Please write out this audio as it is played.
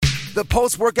The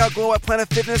post-workout glow at Planet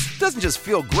Fitness doesn't just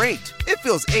feel great. It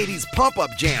feels 80s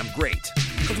pump-up jam great.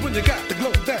 Cause when you got the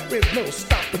glow, there is no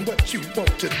stopping what you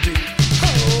want to do.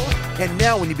 Oh. And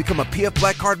now when you become a PF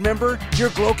Black Card member,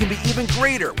 your glow can be even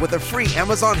greater with a free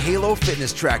Amazon Halo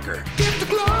fitness tracker. Get the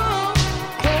glow.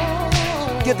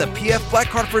 Get the PF Black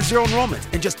Card for zero enrollment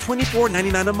and just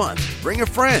 $24.99 a month. Bring a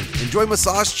friend, enjoy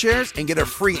massage chairs, and get a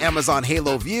free Amazon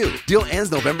Halo View. Deal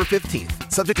ends November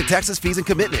 15th. Subject to taxes, fees, and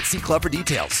commitment. See Club for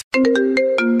details.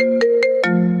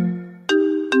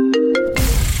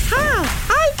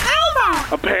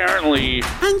 Apparently.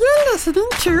 And you're listening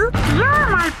to You're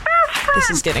My Best Friend. This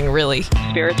is getting really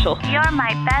spiritual. You're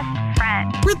my best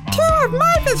friend. With two of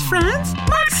my best friends,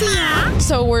 Moxie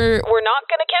So we're not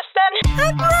gonna kiss then?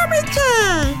 and Ruby J.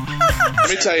 Let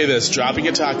me tell you this, dropping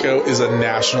a taco is a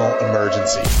national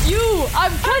emergency.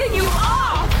 I'm cutting you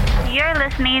off! You're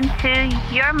listening to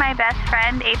You're My Best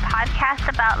Friend, a podcast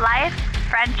about life,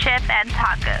 friendship, and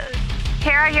tacos.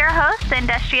 Here are your hosts, the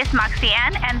industrious Moxie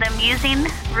Ann and the amusing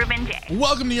Ruben J.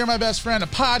 Welcome to You're My Best Friend, a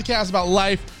podcast about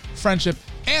life, friendship,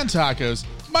 and tacos.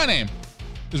 My name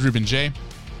is Ruben J.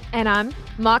 And I'm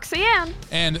Moxie Ann.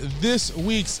 And this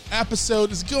week's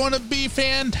episode is going to be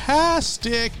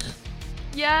fantastic.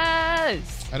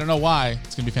 Yes! I don't know why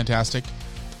it's going to be fantastic.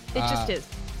 It just is.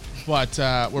 But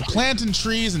we're planting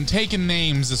trees and taking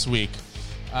names this week.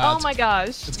 Oh my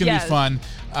gosh. It's going to be fun.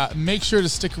 Make sure to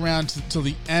stick around till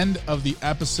the end of the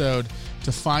episode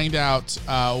to find out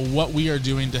what we are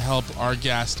doing to help our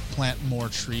guest plant more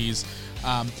trees.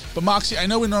 But Moxie, I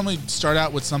know we normally start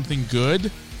out with something good.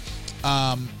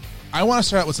 I want to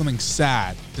start out with something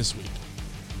sad this week.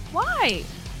 Why?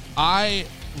 I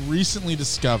recently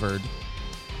discovered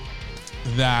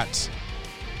that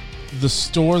the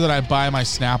store that I buy my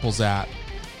Snapples at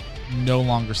no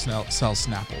longer sells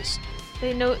Snapples.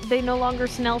 They no longer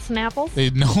smell Snapples? They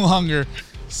no longer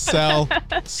sell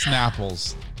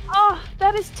Snapples. Oh,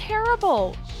 that is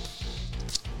terrible.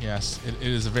 Yes, it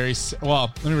is a very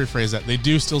well. Let me rephrase that. They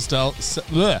do still sell.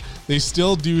 They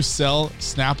still do sell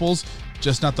Snapples,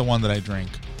 just not the one that I drink.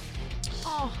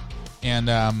 Oh. And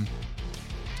I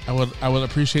would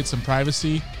appreciate some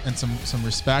privacy and some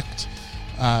respect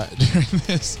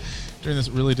during this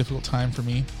really difficult time for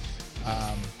me.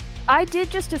 I did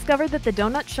just discover that the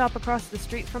donut shop across the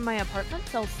street from my apartment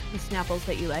sells the Snapples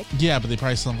that you like. Yeah, but they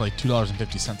probably sell them for like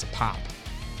 $2.50 a pop.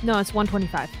 No, it's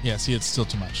 $1.25. Yeah, see, it's still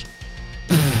too much.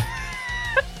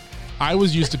 I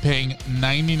was used to paying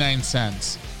 99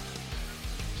 cents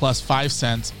plus 5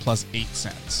 cents plus 8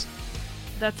 cents.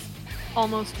 That's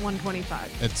almost $1.25.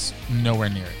 It's nowhere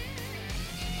near it.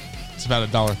 It's about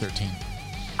 $1.13.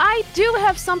 I do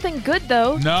have something good,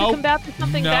 though, No. to combat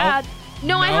something bad.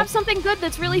 No, I have something good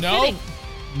that's really fitting.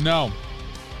 No.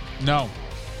 Not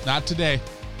today.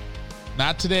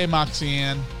 Not today, Moxie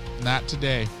Ann. Not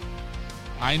today.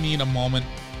 I need a moment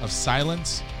of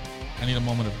silence. I need a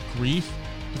moment of grief.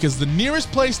 Because the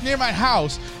nearest place near my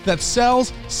house that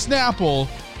sells Snapple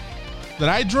that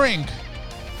I drink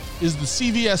is the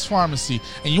CVS pharmacy.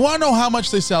 And you want to know how much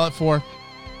they sell it for?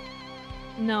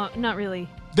 No, not really.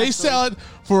 They sell it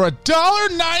for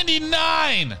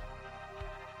 $1.99.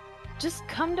 Just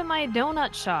come to my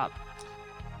donut shop.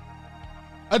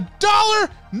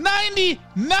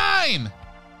 $1.99.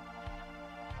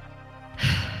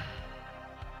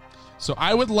 So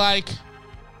I would like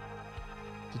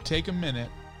to take a minute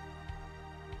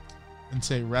and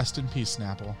say rest in peace,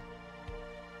 Snapple.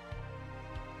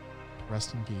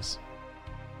 Rest in peace.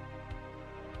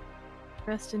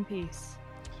 Rest in peace.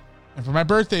 And for my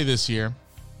birthday this year,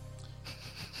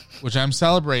 which I'm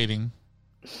celebrating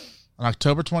on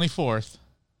October 24th.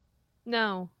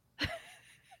 No.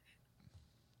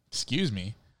 Excuse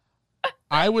me.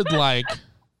 I would like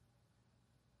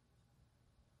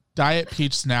Diet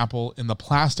Peach Snapple in the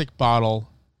plastic bottle,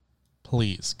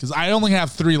 please. Because I only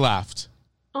have 3 left.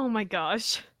 Oh my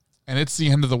gosh. And it's the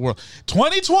end of the world.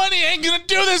 2020 ain't going to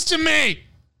do this to me.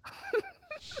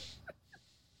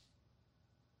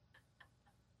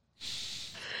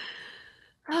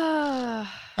 I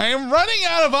am running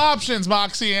out of options,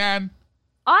 Moxie Ann.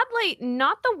 Oddly,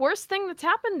 not the worst thing that's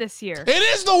happened this year. It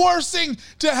is the worst thing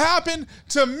to happen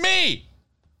to me.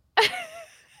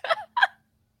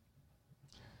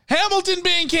 Hamilton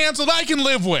being canceled, I can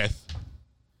live with.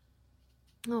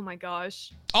 Oh my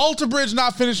gosh. Alter Bridge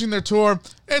not finishing their tour,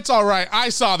 it's all right. I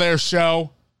saw their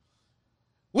show.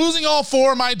 Losing all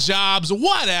 4 of my jobs,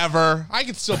 whatever. I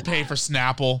can still pay for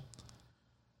Snapple.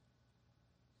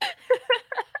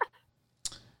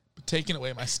 But taking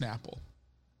away my Snapple.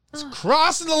 It's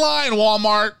crossing the line,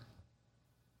 Walmart.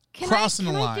 Crossing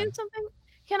the line. I do something?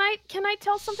 Can I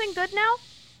tell something good now?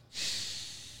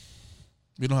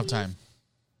 We don't have time.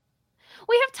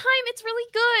 We have time. It's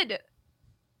really good.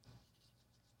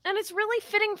 And it's really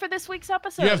fitting for this week's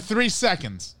episode. You have 3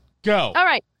 seconds. Go. All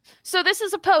right. So this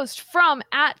is a post from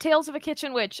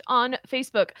 @TalesOfAKitchenWitch on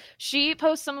Facebook. She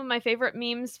posts some of my favorite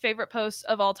memes, favorite posts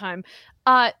of all time.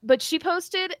 But she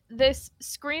posted this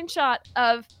screenshot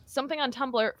of something on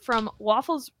Tumblr from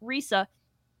Waffles Risa.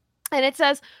 And it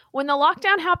says, when the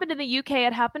lockdown happened in the UK,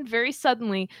 it happened very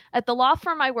suddenly. At the law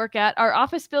firm I work at, our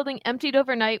office building emptied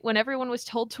overnight when everyone was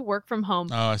told to work from home.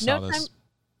 Oh, I saw this.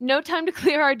 No time to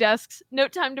clear our desks. No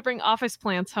time to bring office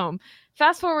plants home.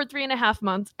 Fast forward 3.5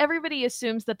 months, everybody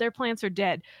assumes that their plants are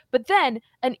dead. But then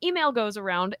an email goes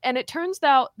around, and it turns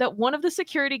out that one of the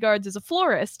security guards is a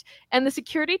florist, and the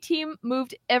security team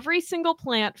moved every single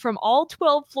plant from all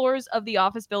 12 floors of the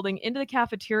office building into the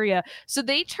cafeteria. So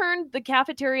they turned the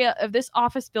cafeteria of this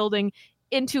office building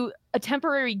into a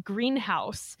temporary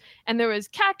greenhouse, and there was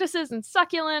cactuses and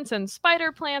succulents and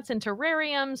spider plants and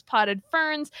terrariums, potted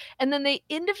ferns, and then they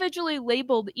individually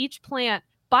labeled each plant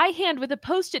by hand with a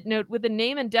Post-it note with a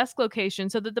name and desk location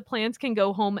so that the plants can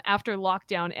go home after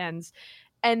lockdown ends.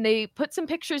 And they put some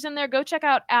pictures in there. Go check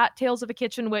out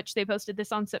 @TalesOfAKitchenWitch. They posted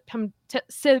this on September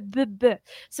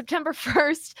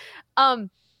 1st.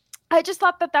 I just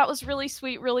thought that was really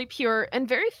sweet, really pure, and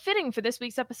very fitting for this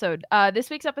week's episode. This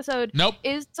week's episode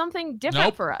is something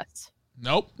different for us.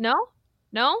 Nope. No?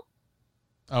 Oh,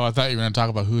 I thought you were going to talk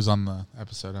about who's on the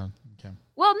episode. Okay.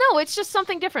 Well, no, it's just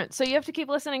something different. So you have to keep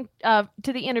listening to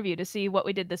the interview to see what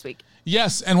we did this week.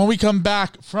 Yes, and when we come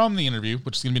back from the interview,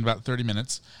 which is going to be in about 30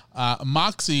 minutes,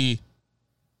 Moxie,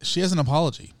 she has an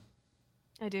apology.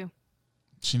 I do.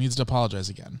 She needs to apologize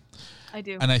again. I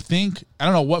do. And I don't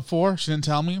know what for. She didn't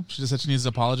tell me. She just said she needs to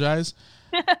apologize.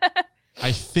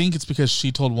 I think it's because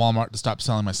she told Walmart to stop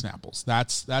selling my Snapples.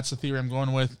 That's the theory I'm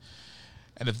going with.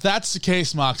 And if that's the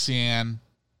case, Moxie Ann.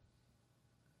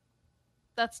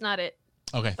 That's not it.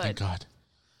 Okay, but... thank God.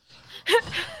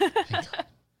 Thank God.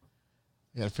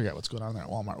 I got to figure out what's going on there at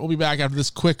Walmart. We'll be back after this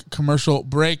quick commercial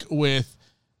break with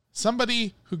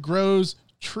somebody who grows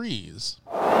trees.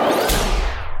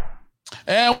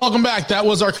 And welcome back. That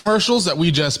was our commercials that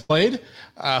we just played.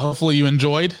 Hopefully you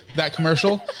enjoyed that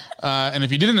commercial. And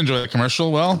if you didn't enjoy the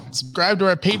commercial, well, subscribe to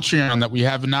our Patreon that we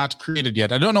have not created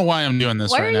yet. I don't know why I'm doing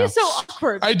this right now. Why are you so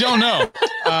awkward? I don't know.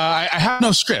 I have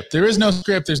no script. There is no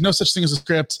script. There's no such thing as a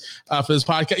script for this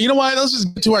podcast. You know what? Let's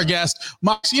just get to our guest.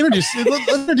 Moxie, let's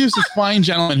introduce this fine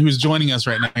gentleman who's joining us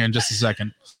right now here in just a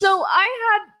second. So I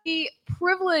had the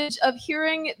privilege of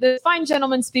hearing the fine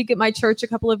gentleman speak at my church a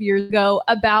couple of years ago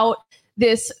about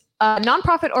this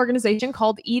nonprofit organization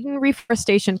called Eden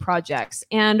Reforestation Projects.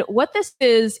 And what this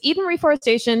is, Eden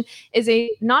Reforestation is a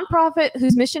nonprofit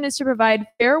whose mission is to provide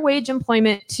fair wage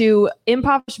employment to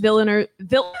impoverished villagers.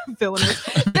 I'm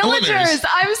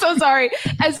so sorry.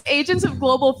 As agents of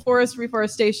global forest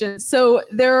reforestation. So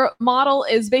their model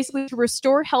is basically to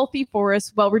restore healthy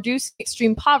forests while reducing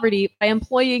extreme poverty by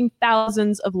employing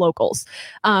thousands of locals.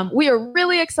 We are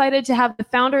really excited to have the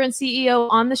founder and CEO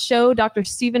on the show, Dr.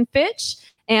 Stephen Fitch.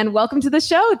 And welcome to the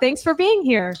show. Thanks for being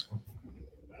here.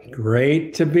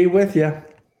 Great to be with you.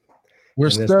 We're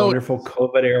in this wonderful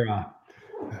COVID era.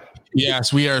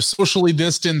 Yes, we are socially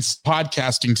distanced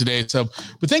podcasting today.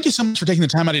 But thank you so much for taking the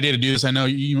time out of your day to do this. I know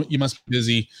you must be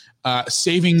busy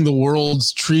saving the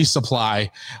world's tree supply,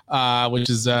 which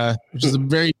is a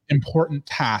very important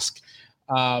task.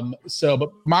 But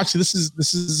Moxie, this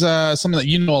is something that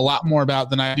you know a lot more about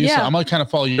than I do. Yeah. So I'm gonna kind of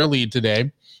follow your lead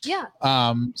today. Yeah.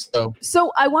 So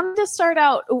I wanted to start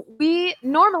out. This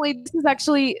is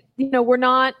actually, we're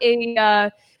not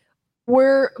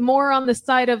we're more on the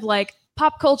side of like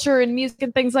pop culture and music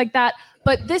and things like that.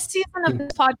 But this season of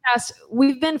this podcast,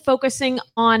 we've been focusing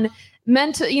on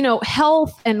mental,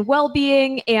 health and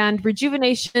well-being and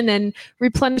rejuvenation and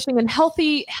replenishing and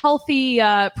healthy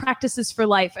practices for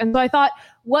life. And so I thought,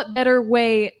 what better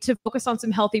way to focus on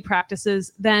some healthy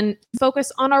practices than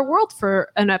focus on our world for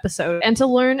an episode and to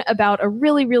learn about a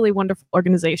really, really wonderful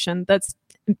organization that's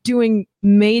doing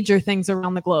major things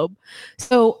around the globe.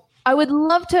 So I would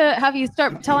love to have you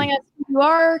start telling us who you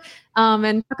are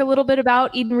and talk a little bit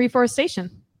about Eden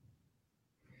Reforestation.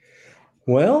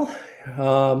 Well,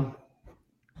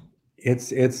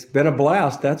 it's been a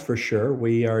blast, that's for sure.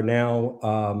 We are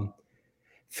now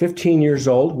 15 years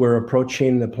old. We're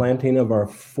approaching the planting of our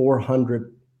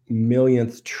 400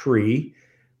 millionth tree.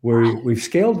 We've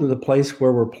scaled to the place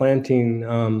where we're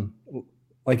planting,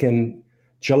 like in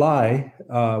July,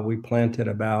 we planted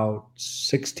about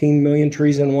 16 million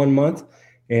trees in 1 month.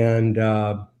 And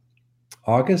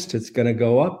August, it's going to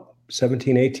go up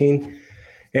 17, 18.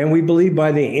 And we believe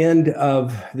by the end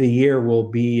of the year, we'll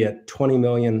be at 20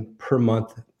 million per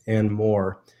month and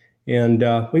more. And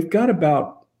we've got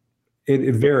about,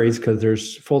 it varies because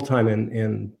there's full-time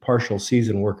and partial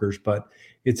season workers, but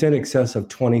it's in excess of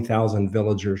 20,000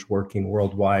 villagers working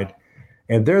worldwide.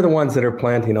 And they're the ones that are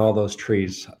planting all those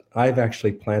trees. I've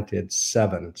actually planted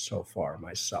 7 so far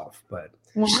myself, but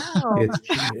Wow.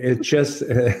 it's just,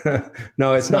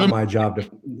 no, it's not my job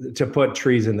to put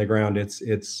trees in the ground.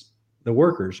 It's the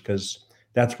workers, because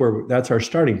that's our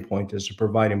starting point, is to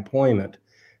provide employment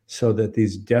so that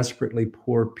these desperately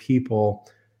poor people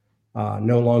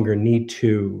no longer need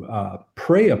to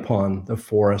prey upon the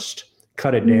forest,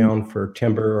 cut it down for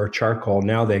timber or charcoal.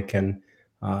 Now they can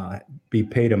be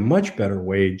paid a much better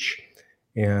wage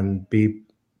and be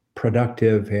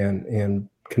productive and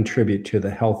contribute to the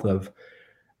health of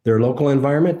their local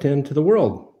environment and to the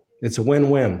world. It's a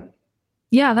win-win.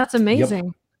 Yeah, that's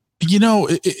amazing.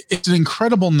 Yep. It's an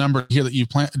incredible number here that you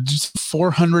planted, just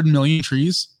 400 million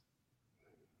trees.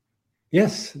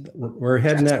 Yes, we're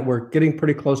heading that. We're getting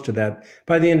pretty close to that.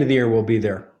 By the end of the year, we'll be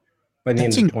there. By the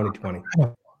end of 2020.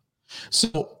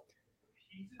 So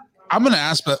I'm going to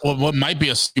ask what might be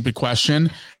a stupid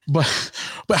question, but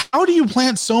how do you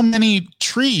plant so many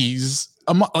trees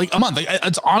a month?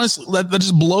 It's honestly that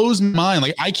just blows my mind.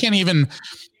 Like I can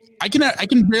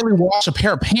barely wash a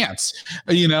pair of pants.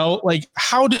 How in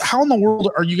the world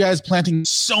are you guys planting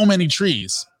so many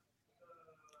trees?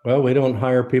 Well, we don't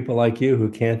hire people like you who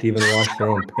can't even wash their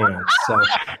own pants. So,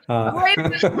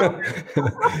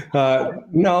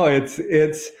 no,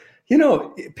 it's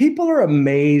people are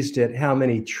amazed at how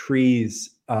many trees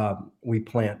we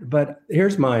plant. But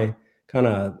here's my kind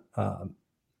of,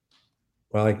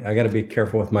 I got to be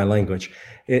careful with my language.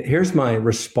 Here's my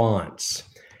response.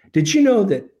 Did you know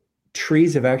that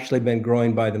trees have actually been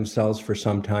growing by themselves for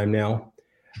some time now?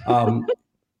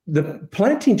 The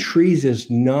planting trees is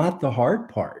not the hard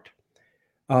part.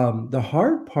 The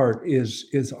hard part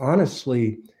is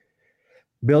honestly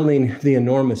building the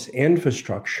enormous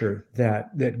infrastructure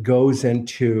that goes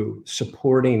into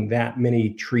supporting that many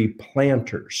tree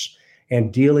planters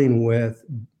and dealing with,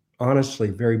 honestly,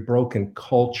 very broken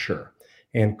culture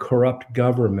and corrupt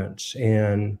governments,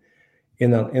 and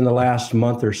in the last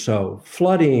month or so,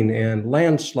 flooding and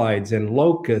landslides and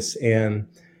locusts and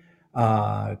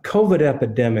COVID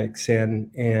epidemics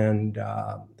and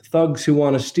thugs who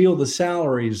want to steal the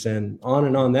salaries, and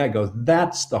on that goes.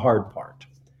 That's the hard part.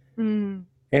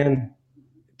 And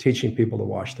teaching people to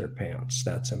wash their pants,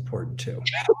 that's important too.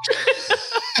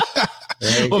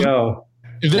 There you go.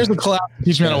 If there's a class to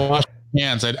teach me how to wash my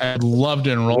hands, I'd love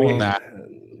to enroll in that.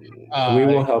 We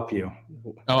will help you.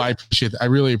 Oh, I appreciate that. I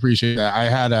really appreciate that. I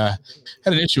had an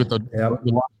issue with the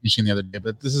washing machine the other day,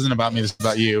 but this isn't about me. This is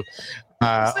about you.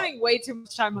 I'm spending way too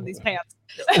much time on these pants.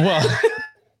 Well,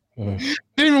 didn't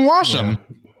even wash them.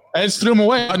 I just threw them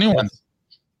away. New ones.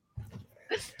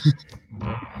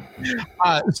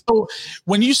 So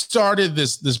when you started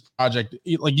this project,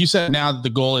 like you said, now that the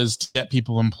goal is to get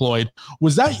people employed,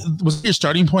 was that your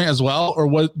starting point as well?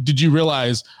 Or did you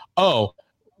realize,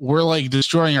 we're like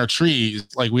destroying our trees,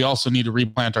 like we also need to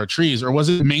replant our trees? Or was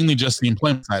it mainly just the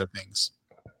employment side of things?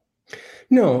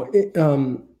 No,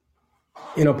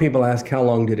 people ask, how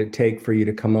long did it take for you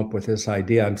to come up with this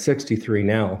idea? I'm 63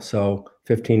 now, so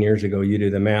 15 years ago, you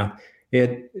do the math.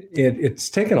 It's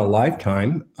taken a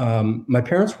lifetime. My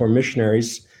parents were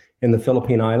missionaries in the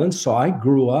Philippine Islands, so I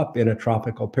grew up in a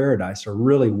tropical paradise, a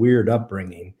really weird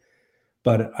upbringing.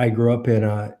 But I grew up in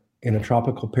a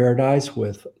tropical paradise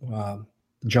with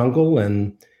jungle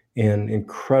and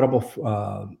incredible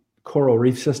coral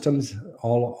reef systems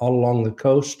all along the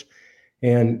coast.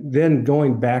 And then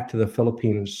going back to the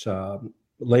Philippines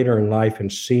later in life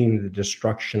and seeing the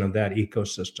destruction of that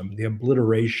ecosystem, the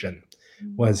obliteration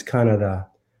was kind of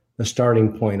the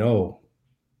starting point. Oh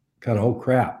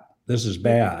crap, this is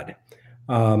bad.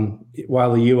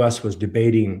 While the U.S. was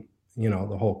debating,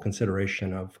 the whole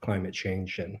consideration of climate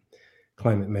change and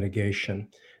climate mitigation.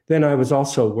 Then I was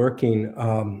also working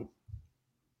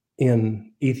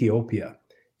in Ethiopia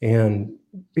and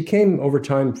became over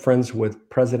time friends with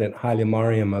President Haile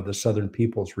Mariam of the Southern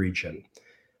Peoples Region.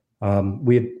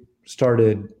 We had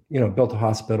started, built a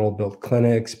hospital, built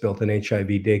clinics, built an HIV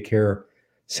daycare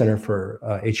center for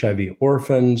HIV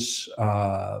orphans,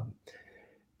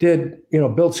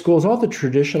 built schools, all the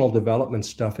traditional development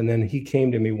stuff. And then he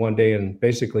came to me one day and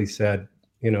basically said,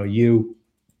 you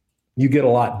get a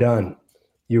lot done.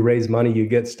 You raise money, you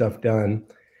get stuff done.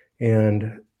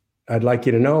 And I'd like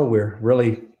you to know we're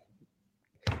really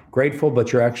grateful,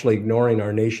 but you're actually ignoring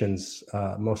our nation's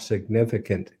most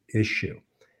significant issue.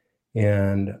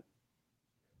 And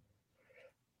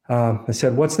I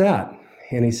said, what's that?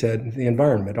 And he said, the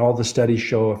environment. All the studies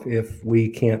show if we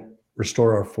can't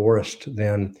restore our forest,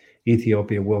 then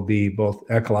Ethiopia will be both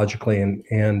ecologically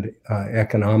and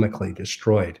economically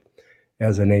destroyed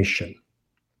as a nation.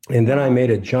 And then I made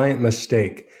a giant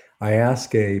mistake. I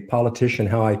asked a politician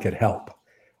how I could help.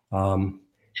 And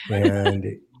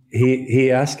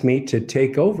he asked me to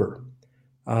take over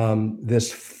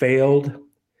this failed,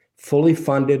 fully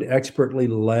funded, expertly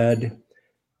led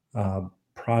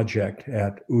project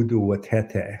at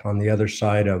Uduwatete on the other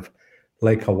side of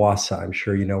Lake Hawassa. I'm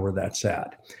sure you know where that's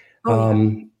at.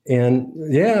 And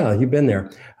yeah, you've been there.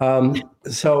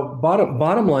 So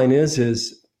bottom line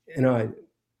is,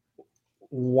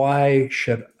 why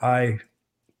should I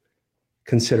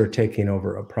consider taking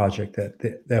over a project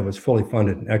that was fully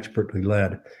funded and expertly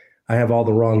led? I have all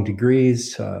the wrong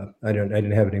degrees. I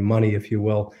didn't have any money, if you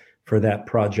will, for that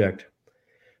project.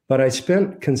 But I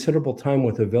spent considerable time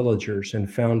with the villagers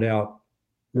and found out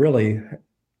really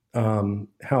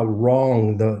how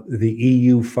wrong the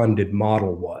EU-funded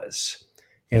model was.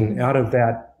 And out of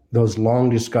those long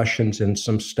discussions and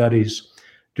some studies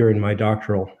during my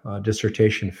doctoral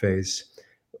dissertation phase,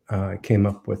 came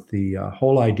up with the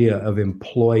whole idea of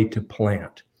employ to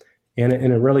plant. And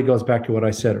it really goes back to what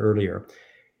I said earlier.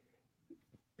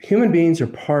 Human beings are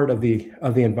part of the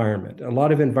environment. A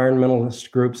lot of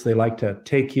environmentalist groups, they like to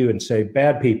take you and say,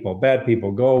 bad people,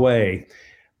 go away.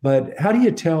 But how do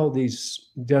you tell these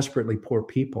desperately poor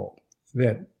people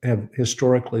that have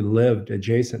historically lived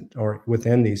adjacent or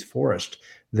within these forests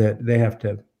that they have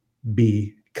to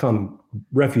become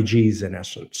refugees in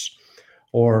essence,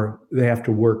 or they have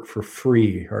to work for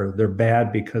free, or they're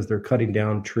bad because they're cutting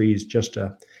down trees just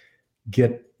to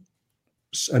get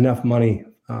enough money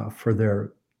for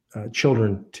their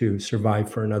children to survive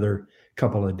for another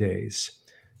couple of days?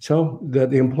 So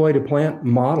the employ to plant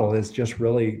model is just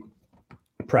really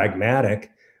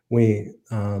pragmatic. We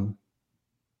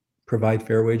provide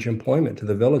fair wage employment to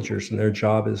the villagers, and their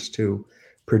job is to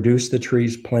produce the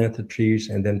trees, plant the trees,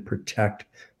 and then protect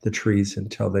the trees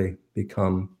until they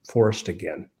become forest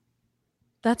again.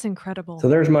 That's incredible. So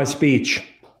there's my speech.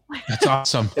 That's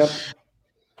awesome. Yep.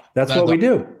 That's what we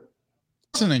do.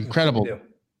 It's an incredible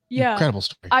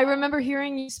story. I remember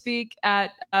hearing you speak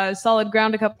at Solid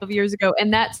Ground a couple of years ago,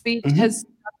 and that speech has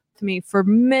stuck with me for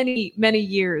many, many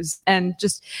years. And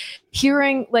just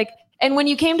hearing and when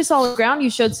you came to Solid Ground, you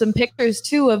showed some pictures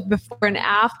too of before and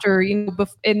after,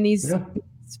 in these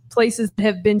places that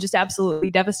have been just absolutely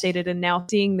devastated, and now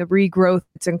seeing the regrowth.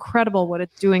 It's incredible what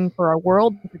it's doing for our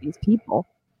world and for these people.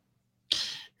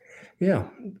 Yeah.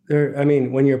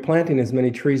 When you're planting as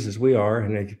many trees as we are,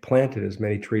 and if you planted as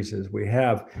many trees as we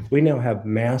now have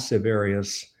massive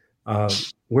areas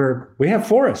where we have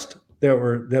forest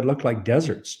that look like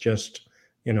deserts just,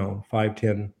 5,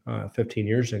 10, 15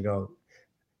 years ago.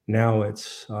 Now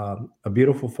it's a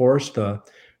beautiful forest. The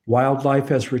wildlife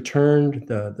has returned.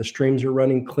 The streams are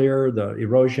running clear. The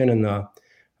erosion and the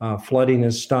flooding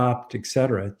has stopped, et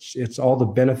cetera. It's all the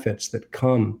benefits that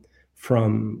come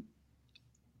from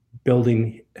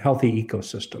building healthy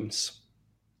ecosystems.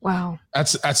 Wow.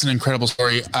 That's an incredible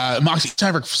story. Moxie,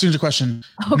 time for signature question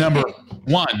number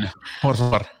 1. Por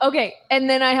favor. Okay. And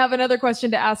then I have another question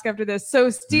to ask after this. So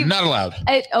Steve. Not allowed.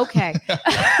 Okay.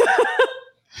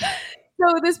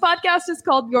 So this podcast is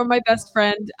called You're My Best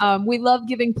Friend. We love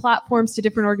giving platforms to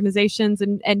different organizations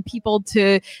and people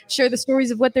to share the stories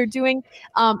of what they're doing.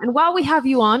 And while we have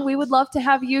you on, we would love to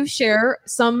have you share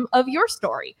some of your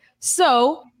story.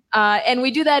 So, and we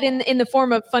do that in the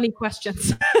form of funny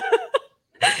questions.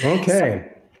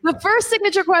 Okay. So the first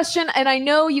signature question, and I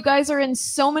know you guys are in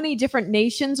so many different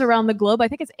nations around the globe. I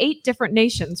think it's 8 different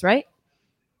nations, right?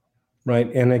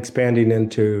 Right. And expanding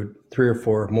into 3 or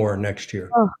 4 more next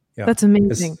year. Oh. Yeah. That's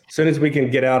amazing. As soon as we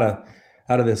can get out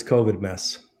of this COVID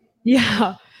mess.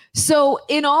 Yeah. So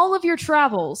in all of your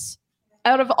travels,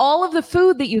 out of all of the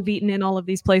food that you've eaten in all of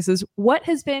these places, what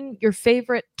has been your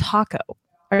favorite taco?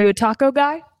 Are you a taco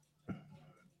guy?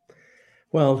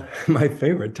 Well, my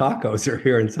favorite tacos are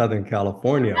here in Southern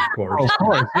California, of course. Of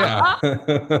course,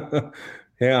 yeah.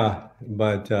 Yeah,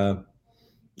 but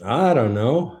I don't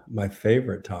know my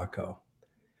favorite taco.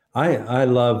 I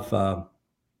love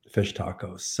fish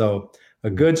tacos. So a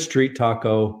good street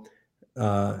taco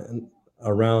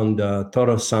around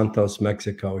Todos Santos,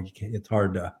 Mexico. It's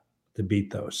hard to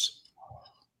beat those.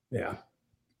 Yeah.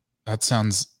 That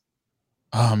sounds.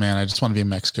 Oh man, I just want to be in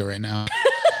Mexico right now.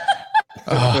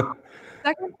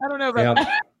 Second, I don't know about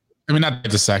that. I mean, not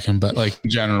the second, but in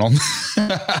general.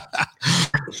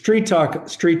 Street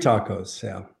tacos.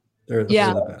 Yeah, they're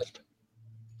the best.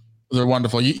 They're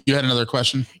wonderful. You had another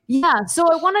question? Yeah. So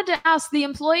I wanted to ask the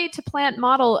employee to plant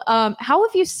model. How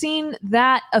have you seen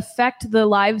that affect the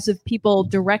lives of people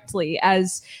directly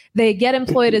as they get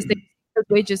employed, as they get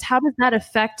wages? How does that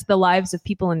affect the lives of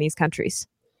people in these countries?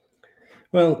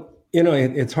 Well,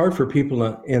 it's hard for people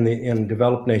in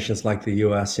developed nations like the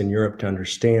U.S. and Europe to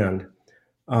understand.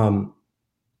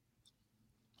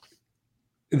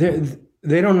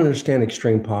 They don't understand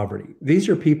extreme poverty. These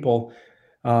are people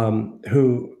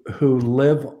who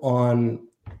live on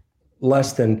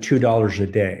less than $2 a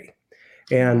day,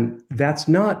 and that's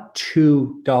not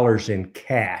 $2 in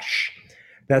cash.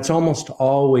 That's almost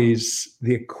always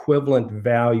the equivalent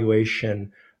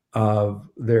valuation of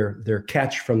their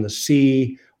catch from the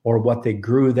sea or what they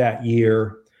grew that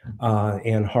year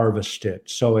and harvested.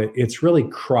 So it's really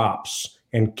crops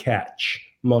and catch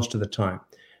most of the time.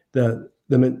 The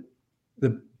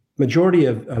majority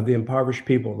of the impoverished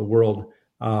people of the world,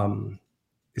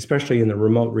 especially in the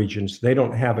remote regions, they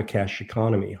don't have a cash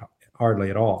economy hardly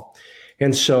at all.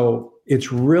 And so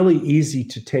it's really easy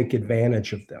to take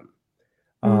advantage of them.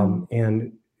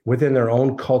 And within their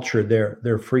own culture,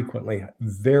 they're frequently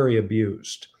very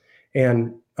abused.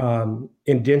 And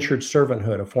indentured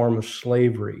servanthood, a form of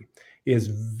slavery, is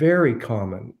very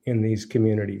common in these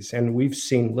communities. And we've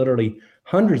seen literally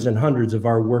hundreds and hundreds of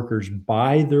our workers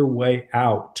buy their way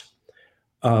out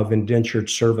of indentured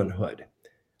servanthood.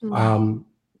 Wow.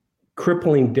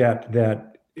 Crippling debt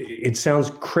that it sounds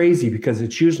crazy because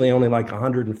it's usually only like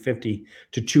 $150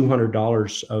 to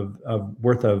 $200 of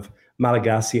worth of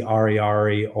Malagasy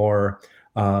Ari or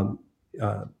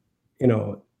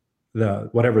the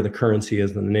whatever the currency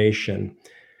is in the nation.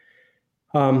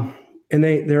 And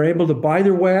they're able to buy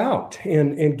their way out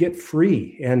and get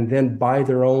free and then buy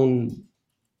their own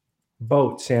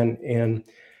boats. And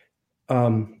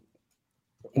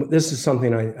this is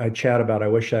something I chat about. I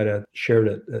wish I'd have shared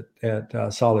it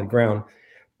at Solid Ground.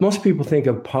 Most people think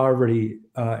of poverty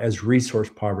as resource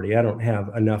poverty. I don't have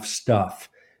enough stuff.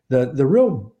 The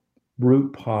real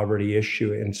root poverty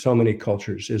issue in so many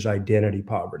cultures is identity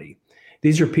poverty.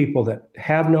 These are people that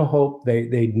have no hope.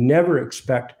 They never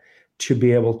expect to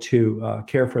be able to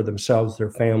care for themselves,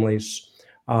 their families.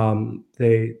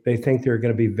 They think they're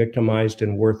going to be victimized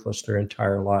and worthless their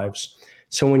entire lives.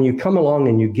 So when you come along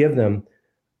and you give them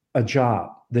a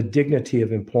job, the dignity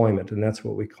of employment, and that's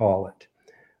what we call it,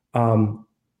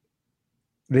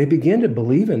 they begin to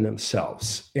believe in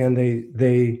themselves, and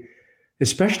they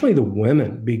especially the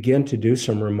women begin to do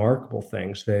some remarkable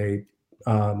things. They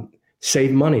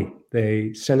save money.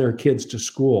 They send their kids to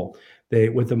school.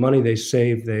 With the money they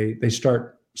save, they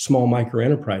start small micro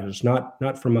enterprises,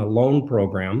 not from a loan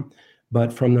program,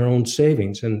 but from their own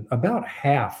savings. And about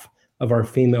half of our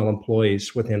female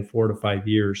employees within 4 to 5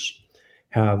 years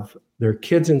have their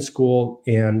kids in school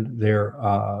and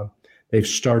they've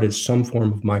started some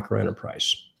form of micro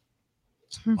enterprise.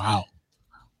 Wow,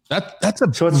 that's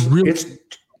a so it's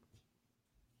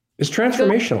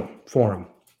transformational for them.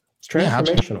 It's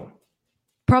transformational.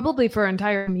 Probably for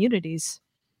entire communities,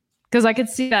 because I could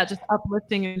see that just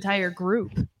uplifting an entire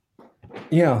group.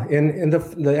 Yeah, and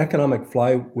the economic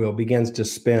flywheel begins to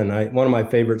spin. One of my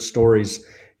favorite stories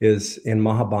is in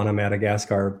Mahabana,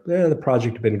 Madagascar. The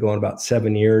project had been going about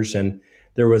 7 years, and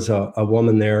there was a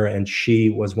woman there, and she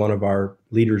was one of our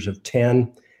leaders of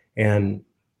 10. And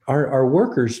our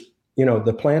workers,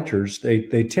 the planters,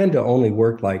 they tend to only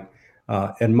work like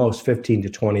at most 15 to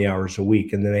 20 hours a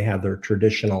week, and then they have their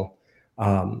traditional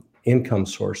income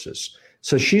sources.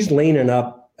 So she's leaning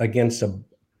up against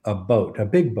a boat, a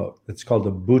big boat that's called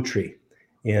a butri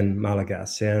in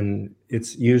Malagasy, and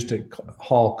it's used to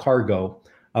haul cargo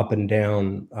up and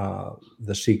down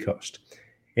the seacoast.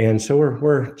 And so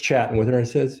we're chatting with her, and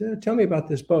says, "Tell me about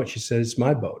this boat." She says, "It's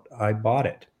my boat. I bought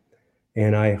it,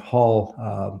 and I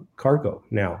haul cargo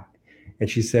now." And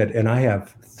she said, "And I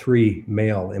have 3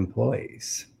 male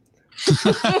employees."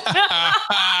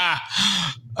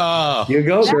 You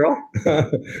go, girl.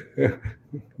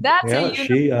 That's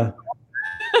she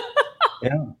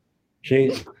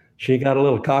got a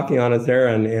little cocky on us there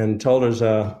and told us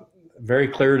very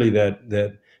clearly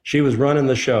that she was running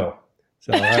the show.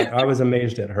 So I was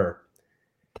amazed at her.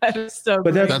 That is so.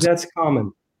 But that's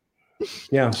common.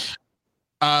 Yeah.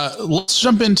 Let's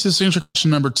jump into signature question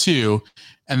number 2,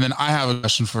 and then I have a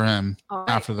question for him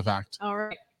after the fact. All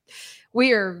right.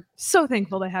 We are so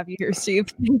thankful to have you here, Steve.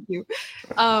 Thank you.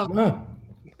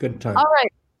 Good time. All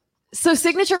right. So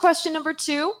signature question number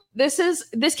 2. This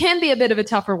can be a bit of a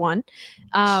tougher one.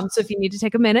 So if you need to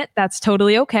take a minute, that's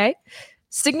totally okay.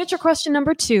 Signature question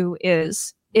number 2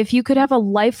 is, if you could have a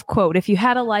life quote, if you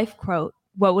had a life quote,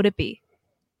 what would it be?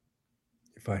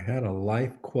 If I had a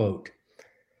life quote,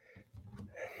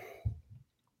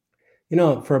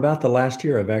 For about the last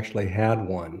year, I've actually had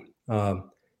one.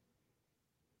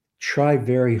 Try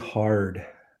very hard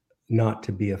not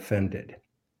to be offended,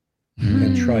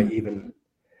 and try even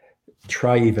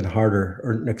harder.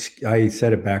 Or I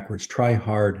said it backwards. Try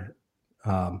hard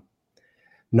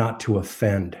not to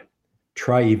offend.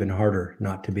 Try even harder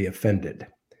not to be offended.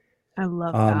 I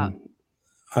love that.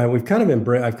 I've kind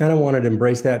of wanted to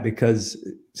embrace that, because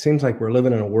it seems like we're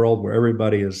living in a world where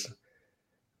everybody is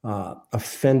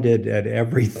offended at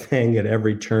everything at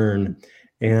every turn,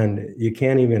 and you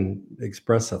can't even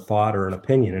express a thought or an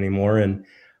opinion anymore. And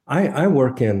I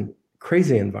work in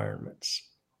crazy environments,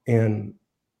 and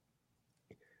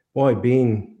boy,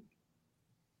 being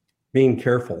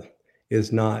careful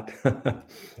is not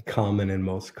common in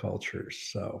most cultures.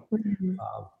 So,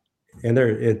 and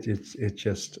it's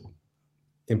just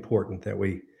important that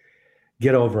we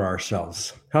get over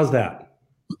ourselves. How's that?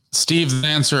 Steve's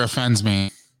answer offends me.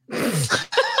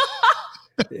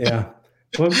 Yeah.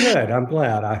 Well, good. I'm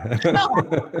glad. I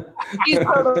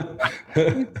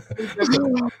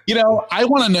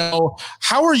want to know,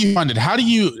 how are you funded? How do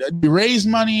you raise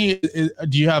money?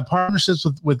 Do you have partnerships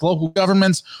with local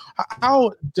governments?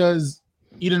 How does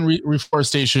Eden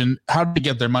Reforestation, how do they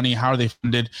get their money? How are they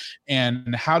funded?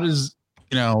 And how does,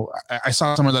 I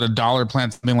saw somewhere that $1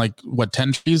 plants something like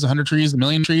 10 trees, 100 trees, 1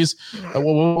 million trees. I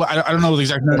don't know the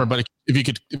exact number, but if you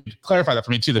could clarify that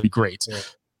for me too, that'd be great.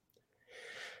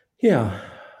 Yeah.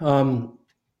 The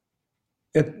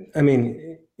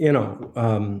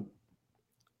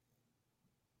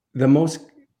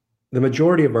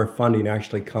majority of our funding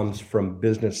actually comes from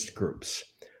business groups.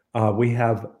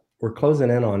 We're closing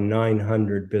in on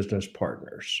 900 business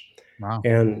partners. Wow.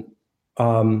 And,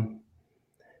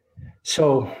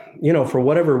 so, for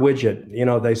whatever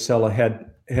widget, they sell a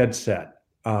headset,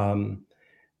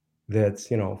 that's,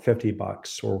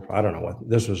 $50, or I don't know what.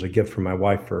 This was a gift from my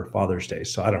wife for Father's Day,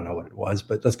 so I don't know what it was,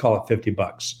 but let's call it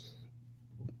 $50.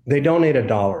 They donate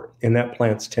 $1, and that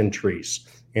plants 10 trees,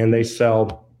 and they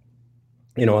sell,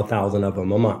 1,000 of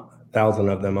them a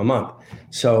month.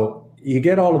 So you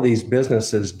get all of these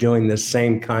businesses doing this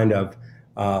same kind of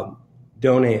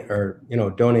donate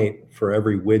for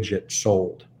every widget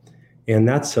sold, and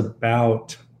that's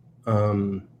about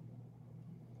 70%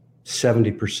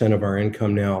 of our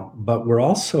income now. But we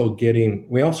also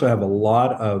have a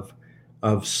lot of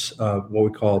what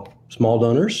we call small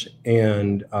donors,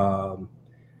 and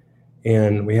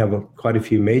we have quite a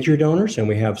few major donors, and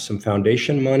we have some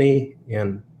foundation money,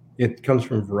 and it comes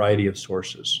from a variety of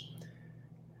sources.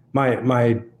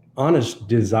 My honest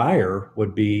desire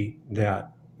would be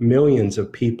that millions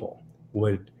of people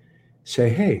would say,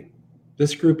 hey,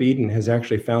 this group Eden has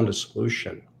actually found a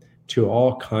solution to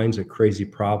all kinds of crazy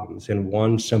problems in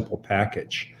one simple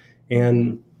package.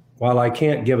 And while I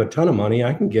can't give a ton of money,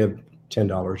 I can give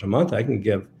 $10 a month, I can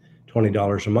give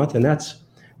 $20 a month, and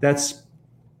that's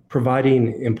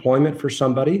providing employment for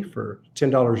somebody. For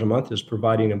 $10 a month is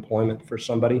providing employment for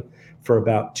somebody for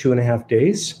about 2.5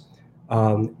 days.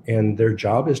 And their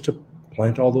job is to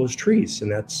plant all those trees.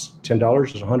 And that's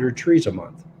 $10 is 100 trees a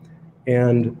month.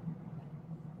 And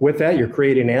with that, you're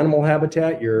creating animal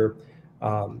habitat, you're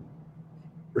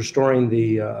restoring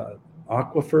the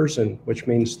aquifers, and which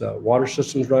means the water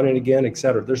system's running again, et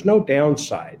cetera. There's no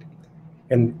downside.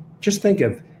 And just think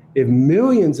if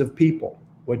millions of people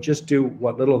would just do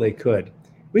what little they could,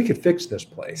 we could fix this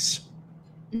place.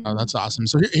 Oh, that's awesome.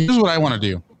 So here's what I want to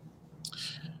do.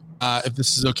 If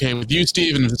this is okay with you,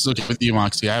 Steve, and if this is okay with you,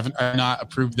 Moxie, I have not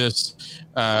approved this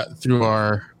through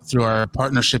our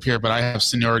partnership here, but I have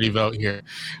seniority vote here,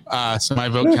 so my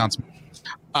vote counts.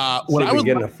 What I would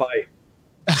get in a fight.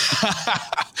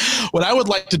 What I would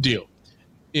like to do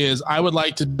is I would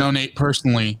like to donate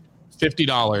personally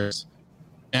 $50,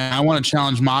 and I want to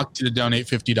challenge Moxie to donate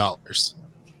 $50.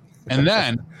 And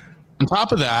then on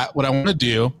top of that, what I want to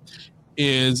do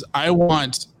is I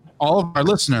want all of our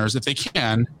listeners, if they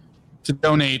can, to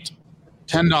donate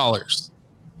 $10.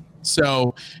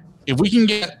 So if we can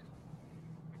get,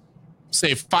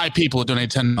 say, 5 people to donate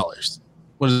 $10,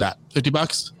 what is that?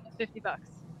 $50? $50.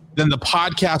 Then the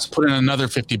podcast put in another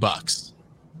 $50.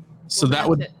 So that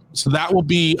will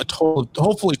be a total of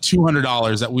hopefully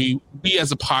 $200 that we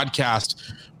as a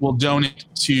podcast will donate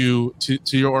to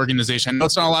your organization. I know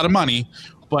it's not a lot of money,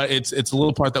 but it's a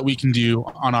little part that we can do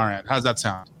on our end. How's that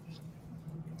sound?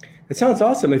 It sounds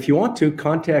awesome. If you want to,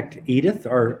 contact Edith,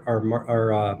 our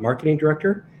marketing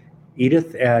director,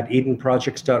 Edith at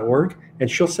EdenProjects.org, and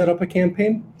she'll set up a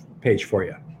campaign page for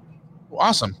you.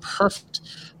 Awesome. Perfect.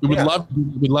 We'd love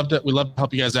to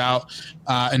help you guys out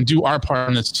and do our part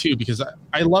on this too, because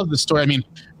I love the story. I mean,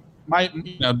 I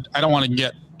don't want to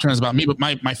get tremendous about me, but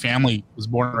my family was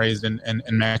born and raised in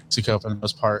Mexico for the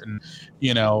most part. And,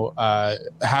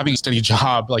 having a steady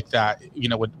job like that,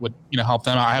 would help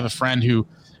them out. I have a friend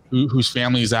whose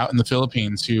family is out in the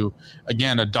Philippines who,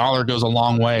 again, a dollar goes a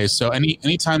long way. So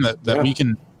anytime that we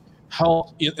can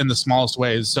help in the smallest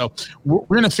ways. So we're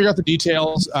going to figure out the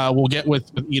details. We'll get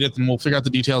with Edith and we'll figure out the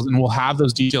details, and we'll have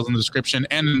those details in the description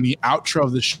and in the outro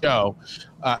of the show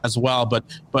as well. But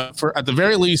for at the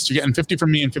very least, you're getting 50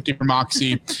 from me and 50 from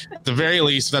Moxie. At the very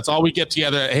least, if that's all we get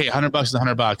together. Hey, $100 is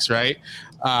 $100, right?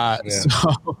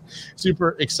 So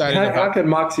super excited. How could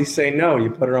Moxie say no? You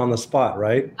put her on the spot,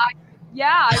 right?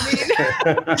 Yeah, I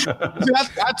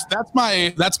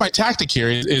mean, that's my tactic here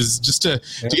is just to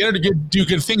get her to do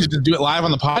good things, to do it live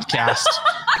on the podcast,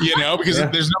 because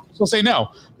there's no people say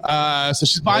no. So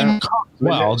she's buying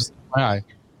well. Just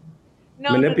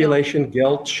manipulation,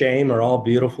 guilt, shame are all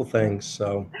beautiful things.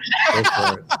 So go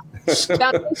for it.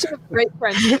 Foundation of great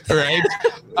friendship. Right.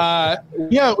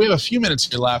 We have a few minutes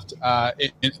here left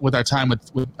with our time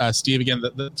with Steve again.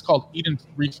 It's called Eden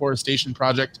Reforestation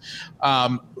Project.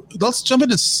 Let's jump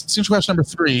into signature question number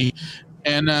 3,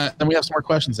 and then we have some more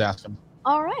questions to ask him.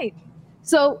 All right.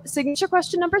 So signature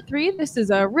question number 3. This is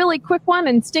a really quick one,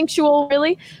 instinctual,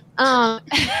 really.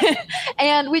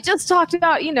 And we just talked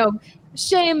about,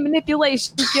 shame,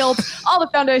 manipulation, guilt, all the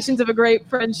foundations of a great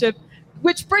friendship.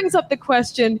 Which brings up the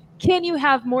question, can you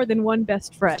have more than one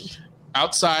best friend?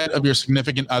 Outside of your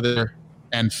significant other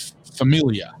and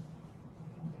familia.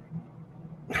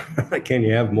 Can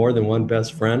you have more than one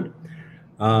best friend?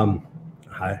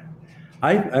 I've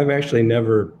actually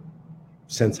never,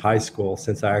 since high school,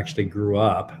 since I actually grew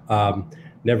up,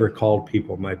 never called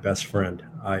people my best friend.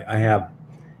 I have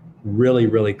really,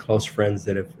 really close friends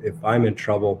that if I'm in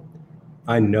trouble,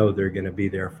 I know they're going to be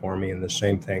there for me, and the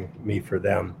same thing, me for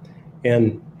them.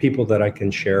 And people that I can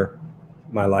share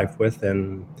my life with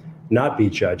and not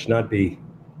be judged, not be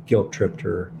guilt tripped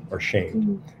or shamed.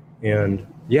 Mm-hmm. And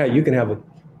yeah, you can have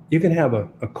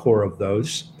a core of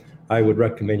those. I would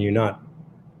recommend you not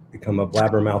become a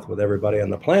blabbermouth with everybody on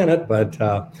the planet, but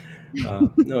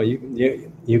no,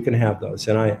 you can have those,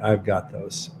 and I've got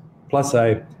those. Plus,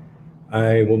 I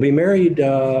will be married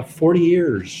 40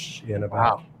 years in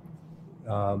about.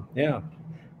 Wow. Yeah.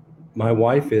 My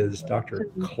wife is Dr.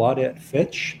 Claudette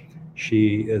Fitch.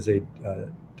 She is a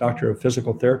doctor of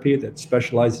physical therapy that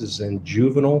specializes in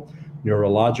juvenile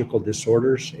neurological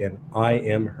disorders, and I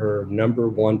am her number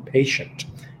one patient.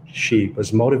 She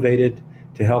was motivated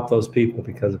to help those people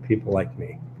because of people like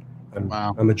me.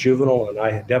 I'm a juvenile, and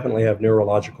I definitely have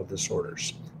neurological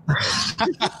disorders.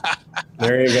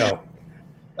 There you go.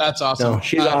 That's awesome. No,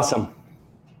 she's awesome.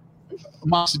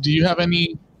 Moxie, do you have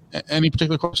any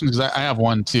particular questions? Because I have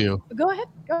one too. Go ahead.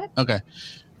 Okay.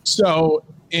 So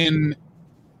in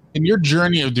your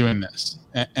journey of doing this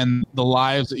and the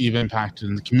lives that you've impacted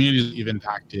and the communities that you've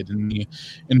impacted and the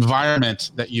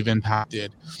environment that you've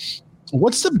impacted,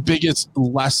 what's the biggest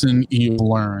lesson you've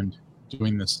learned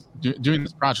doing this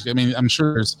project? I mean, I'm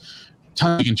sure there's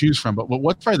tons you can choose from, but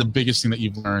what's probably the biggest thing that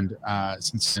you've learned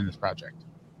since in this project?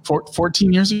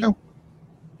 14 years ago?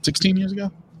 16 years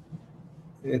ago?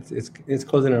 It's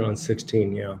closing in on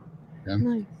 16, yeah.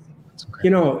 Nice.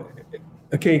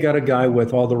 Okay, you got a guy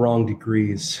with all the wrong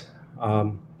degrees,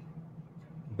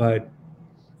 but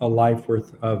a life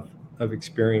worth of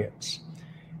experience.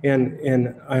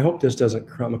 And I hope this doesn't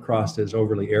come across as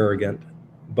overly arrogant,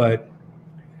 but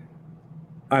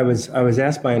I was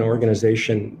asked by an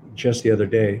organization just the other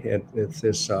day. It's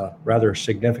this rather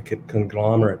significant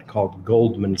conglomerate called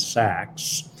Goldman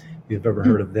Sachs. If you've ever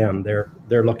heard of them,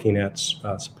 they're looking at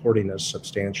supporting us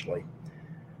substantially.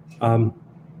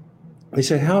 They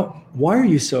said, why are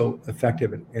you so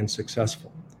effective and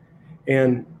successful?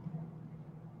 And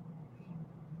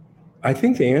I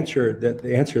think the answer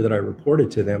that I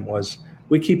reported to them was,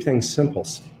 we keep things simple.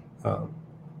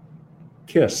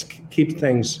 Keep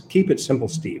it simple,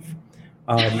 Steve.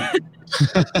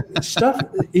 Stuff,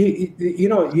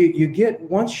 you get,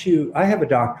 I have a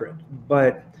doctorate,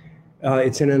 but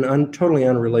it's in an totally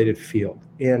unrelated field.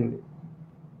 And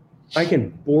I can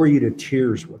bore you to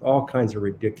tears with all kinds of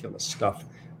ridiculous stuff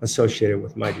associated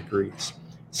with my degrees.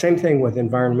 Same thing with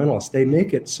environmentalists. They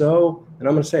make it so, and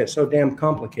I'm going to say it, so damn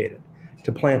complicated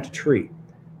to plant a tree,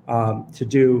 to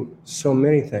do so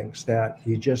many things that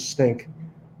you just think,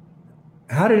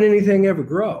 how did anything ever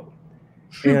grow?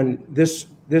 And this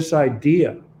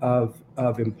idea of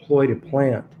employ to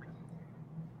plant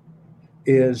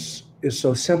is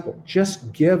so simple.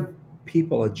 Just give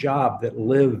people a job that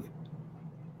live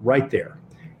right there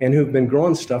and who've been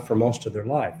growing stuff for most of their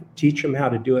life. Teach them how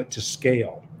to do it to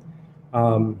scale.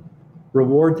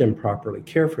 Reward them properly,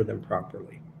 care for them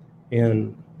properly.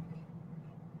 And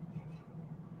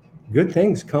good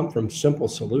things come from simple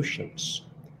solutions.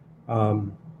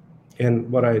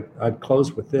 And what I'd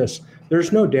close with this,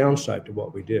 there's no downside to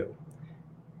what we do.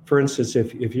 For instance,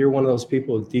 if you're one of those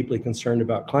people who's deeply concerned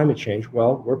about climate change,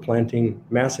 well, we're planting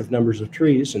massive numbers of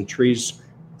trees, and trees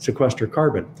sequester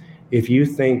carbon. If you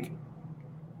think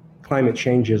climate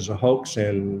change is a hoax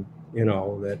and,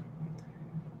 that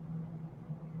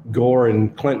Gore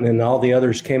and Clinton and all the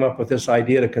others came up with this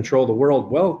idea to control the world,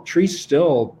 well, trees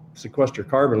still sequester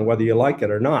carbon whether you like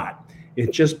it or not.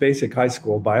 It's just basic high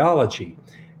school biology.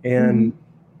 And,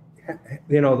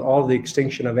 all the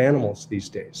extinction of animals these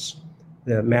days,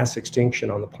 the mass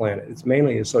extinction on the planet, it's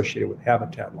mainly associated with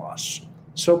habitat loss.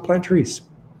 So plant trees.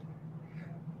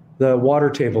 The water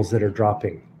tables that are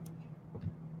dropping.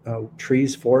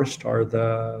 Trees, forests are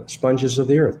the sponges of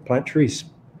the earth. Plant trees.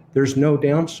 There's no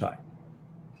downside.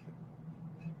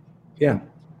 Yeah,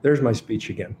 there's my speech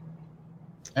again.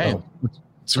 Hey,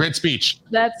 it's a great speech.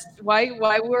 That's why we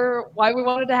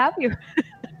wanted to have you.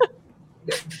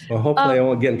 Well, hopefully I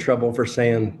won't get in trouble for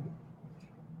saying,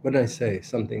 what did I say?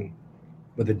 Something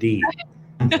with a D.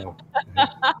 So,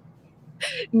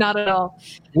 Not at all.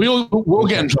 We'll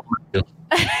get in trouble with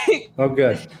you. Oh,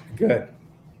 good.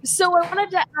 So I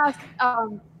wanted to ask,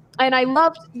 and I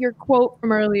loved your quote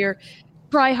from earlier,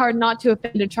 try hard not to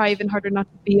offend and try even harder not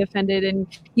to be offended. And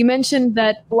you mentioned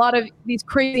that a lot of these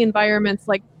crazy environments,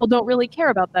 like, people don't really care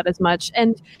about that as much.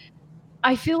 And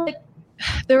I feel like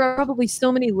there are probably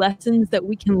so many lessons that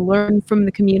we can learn from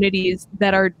the communities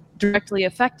that are directly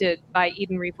affected by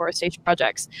Eden reforestation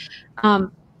projects.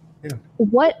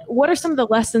 What are some of the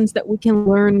lessons that we can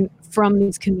learn from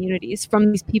these communities,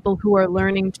 from these people who are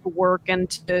learning to work and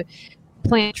to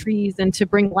plant trees and to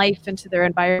bring life into their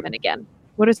environment again?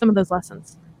 What are some of those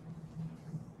lessons?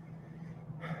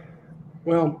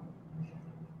 Well,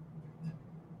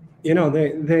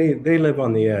 they live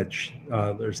on the edge.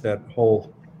 There's that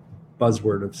whole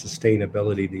buzzword of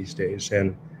sustainability these days,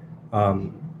 and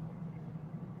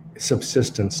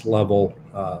subsistence level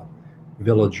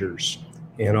villagers,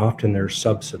 and often they're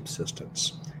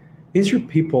subsistence. These are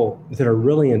people that are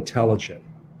really intelligent,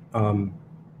 and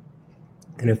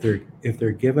if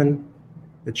they're given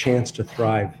the chance to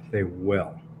thrive, they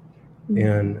will. Mm-hmm.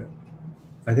 And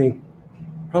I think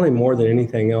probably more than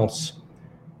anything else,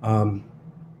 in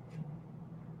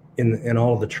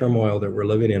all of the turmoil that we're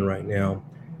living in right now,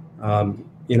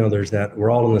 there's that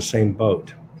we're all in the same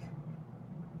boat.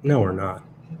 No, we're not.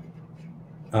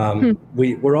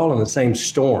 We're all in the same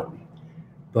storm,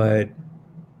 but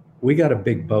we got a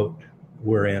big boat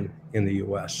we're in the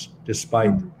U.S.,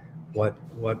 despite what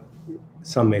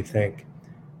some may think.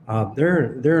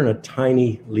 They're in a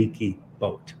tiny, leaky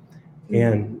boat,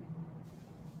 and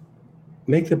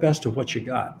make the best of what you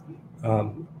got.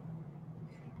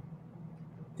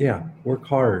 Work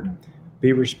hard,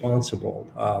 be responsible,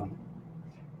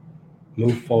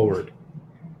 move forward.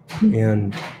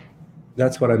 And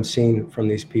that's what I'm seeing from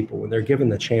these people. When they're given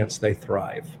the chance, they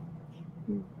thrive.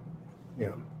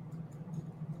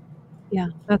 Yeah,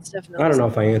 that's definitely. I don't know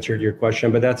if I answered your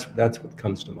question, but that's what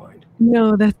comes to mind.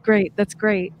 No, that's great. That's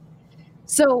great.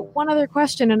 So one other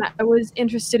question, and I was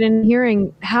interested in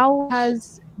hearing, how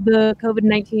has the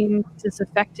COVID-19 crisis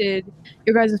affected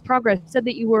your guys' progress? You said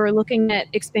that you were looking at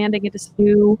expanding into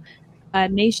new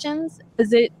nations.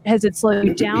 Has it slowed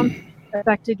you down?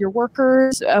 Affected your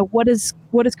workers? What has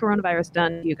coronavirus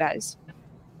done to you guys?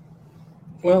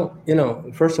 Well,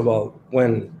 first of all,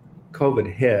 when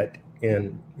COVID hit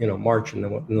in March and the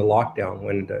lockdown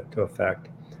went into effect,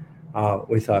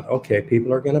 we thought, okay,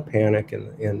 people are going to panic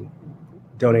and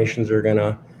donations are going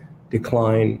to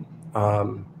decline.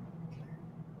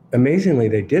 Amazingly,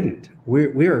 they didn't.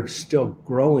 We are still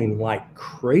growing like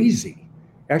crazy.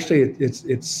 Actually,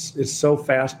 it's so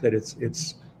fast that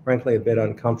it's frankly a bit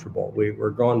uncomfortable. We're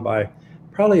growing by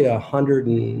probably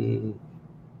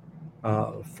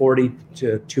 140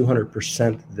 to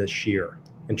 200% this year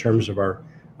in terms of our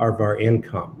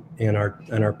income, and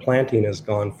our planting has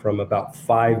gone from about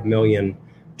 5 million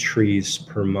trees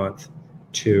per month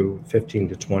to 15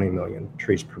 to 20 million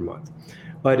trees per month.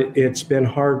 But it's been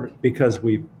hard because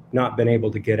we've not been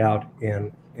able to get out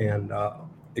and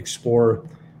explore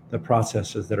the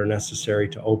processes that are necessary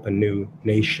to open new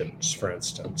nations, for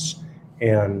instance.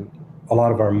 And a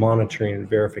lot of our monitoring and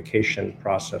verification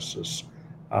processes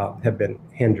have been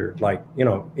hindered. Like,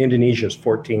 Indonesia's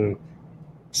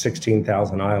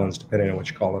 16,000 islands, depending on what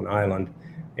you call an island.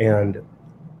 And,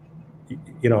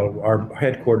 our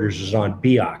headquarters is on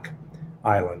Biak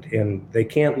Island, and they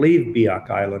can't leave Biak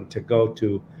Island to go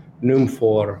to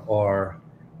Numfor or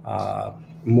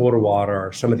Murwar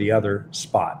or some of the other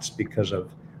spots because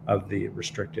of of the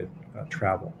restricted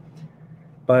travel.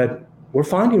 But we're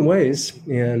finding ways,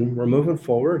 and we're moving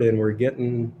forward, and we're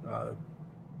getting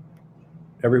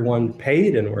everyone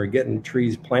paid, and we're getting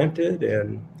trees planted,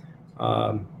 and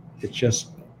it's just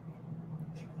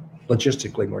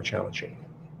logistically more challenging.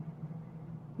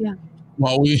 Yeah.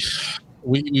 Well, we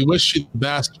wish you the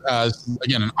best.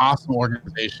 Again, an awesome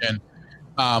organization.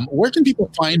 Where can people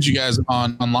find you guys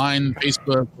online,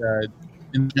 Facebook,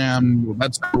 Instagram,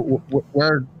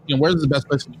 website? Where's the best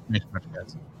place for information about you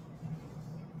guys?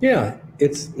 Yeah,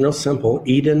 it's real simple.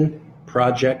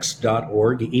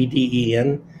 EdenProjects.org,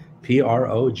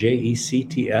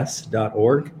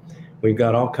 EdenProjects.org. We've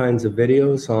got all kinds of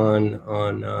videos on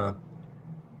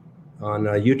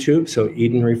YouTube. So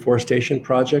Eden Reforestation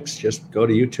Projects, just go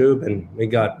to YouTube, and we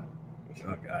got,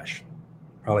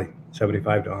 probably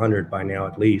 75 to 100 by now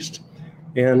at least.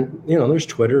 And, there's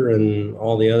Twitter and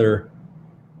all the other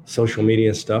social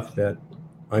media stuff that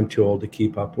I'm too old to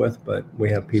keep up with, but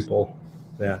we have people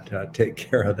that take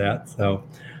care of that. So,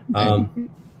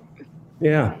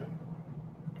 yeah,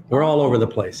 we're all over the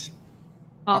place.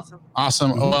 Awesome.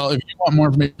 Well, if you want more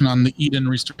information on the Eden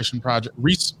Restoration Project,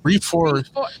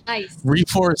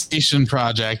 Reforestation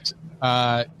Project,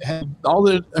 all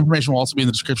the information will also be in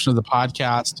the description of the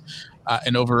podcast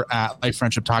and over at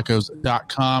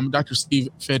lifefriendshiptacos.com. Dr. Steve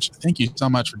Fitch, thank you so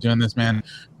much for doing this, man.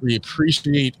 We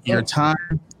appreciate your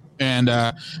time. And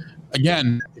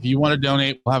again, if you want to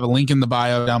donate, we'll have a link in the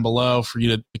bio down below for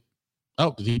you to.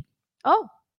 Oh,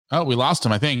 we lost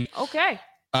him, I think. Okay.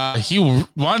 He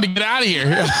wanted to get out of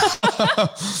here.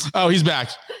 Oh, he's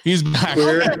back.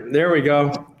 There we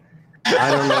go.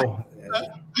 I don't know.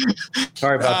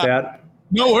 Sorry about that.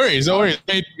 No worries.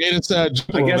 Made us, I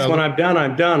guess when I'm done,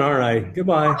 I'm done. All right.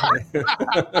 Goodbye.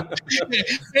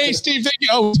 Hey, Steve, thank you.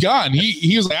 Oh, he's gone.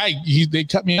 He was like, they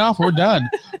cut me off. We're done.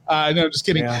 No, just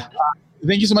kidding. Yeah.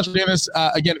 Thank you so much for doing this.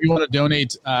 Again, if you want to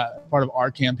donate part of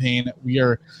our campaign, we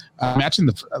are matching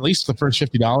at least the first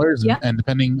 $50. And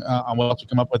depending on what else we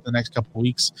come up with the next couple of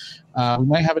weeks, we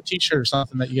might have a T-shirt or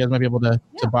something that you guys might be able to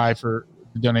buy to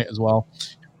donate as well.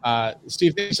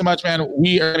 Steve, thank you so much, man.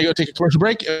 We are going to go take a commercial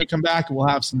break. When we come back, we'll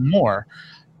have some more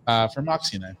from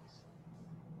Moxie and I.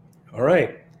 All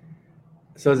right.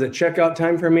 So is it checkout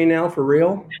time for me now, for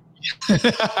real?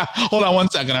 Hold on one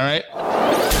second, all right?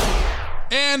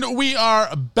 And we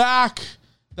are back.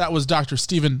 That was Dr.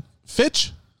 Stephen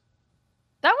Fitch.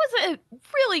 That was a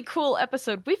really cool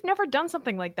episode. We've never done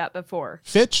something like that before.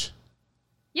 Fitch?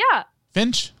 Yeah.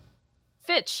 Finch?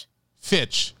 Fitch.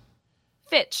 Fitch.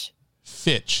 Fitch.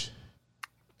 Fitch.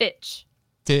 Fitch.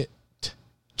 Fitch.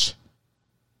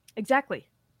 Exactly.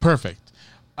 Perfect.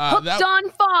 Hooked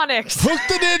on phonics.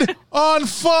 Hooked it in on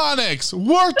phonics.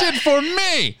 Worked it for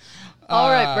me. All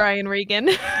right, Brian Regan.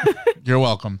 You're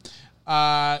welcome.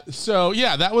 So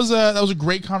yeah, that was a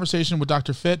great conversation with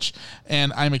Dr. Fitch,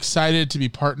 and I'm excited to be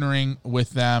partnering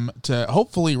with them to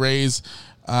hopefully raise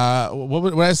what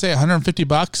would I say,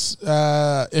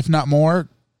 $150, if not more,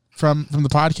 from the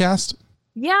podcast.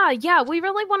 Yeah, we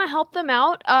really want to help them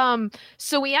out.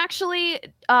 So we actually,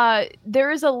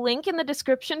 there is a link in the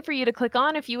description for you to click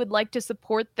on if you would like to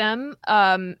support them,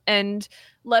 and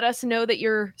let us know that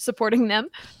you're supporting them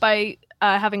by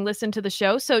having listened to the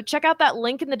show. So check out that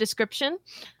link in the description.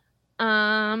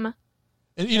 And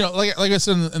like I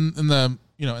said in the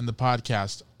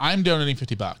podcast, I'm donating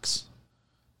 $50.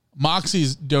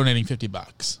 Moxie's donating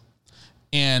 $50.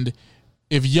 And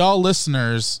if y'all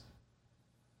listeners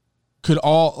could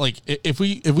all, like, if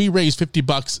we raise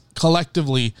 $50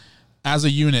 collectively as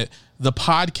a unit, the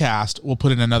podcast will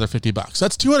put in another $50.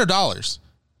 That's $200.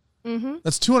 Mm-hmm.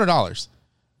 That's $200.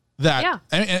 And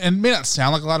it may not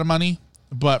sound like a lot of money,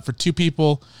 but for two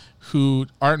people who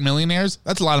aren't millionaires,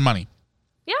 that's a lot of money.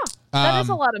 Yeah, that is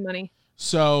a lot of money.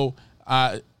 So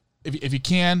if you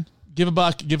can, give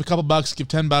 $1, give a couple bucks, give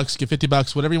 $10, give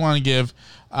 $50, whatever you want to give.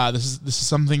 This is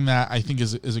something that I think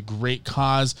is a great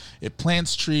cause. It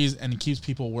plants trees and it keeps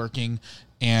people working,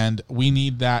 and we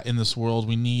need that in this world.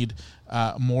 We need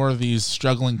more of these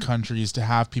struggling countries to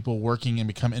have people working and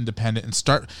become independent and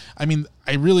start. I mean,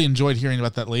 I really enjoyed hearing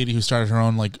about that lady who started her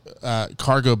own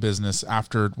cargo business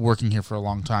after working here for a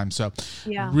long time. So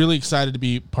really excited to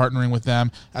be partnering with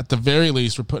them. At the very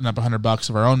least, we're putting up $100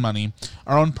 of our own money,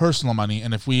 our own personal money.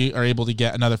 And if we are able to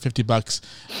get another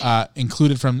 $50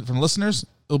 included from listeners,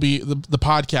 it'll be the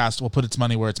podcast will put its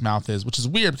money where its mouth is, which is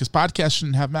weird because podcasts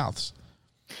shouldn't have mouths.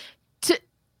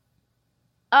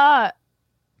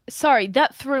 Sorry,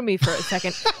 that threw me for a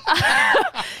second.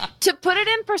 To put it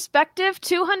in perspective,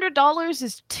 $200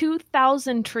 is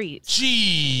 2,000 trees.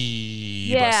 Jeez.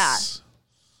 Yeah.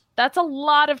 That's a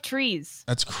lot of trees.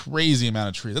 That's crazy amount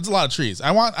of trees. That's a lot of trees.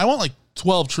 I want like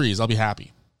 12 trees. I'll be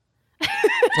happy.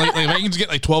 like if I can just get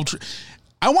like 12 trees.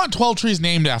 I want 12 trees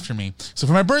named after me. So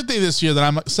for my birthday this year that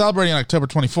I'm celebrating on October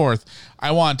 24th,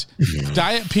 I want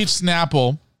Diet Peach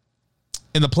Snapple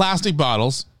in the plastic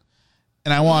bottles,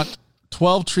 and I want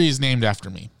 12 trees named after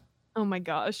me. Oh my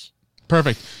gosh.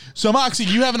 Perfect. So Moxie,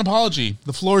 you have an apology.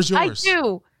 The floor is yours.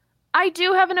 I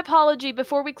do have an apology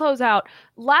before we close out.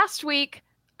 Last week,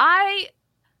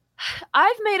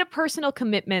 I've made a personal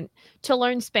commitment to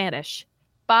learn Spanish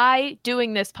by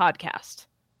doing this podcast.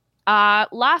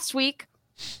 Last week,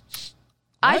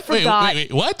 I forgot.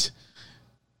 Wait, what?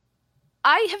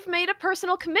 I have made a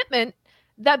personal commitment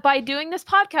that by doing this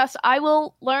podcast, I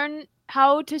will learn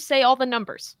how to say all the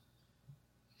numbers.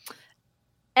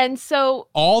 And so...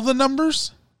 All the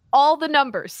numbers? All the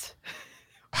numbers.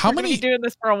 How many? We're gonna be doing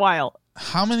this for a while.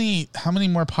 How many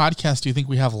more podcasts do you think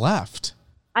we have left?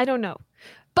 I don't know.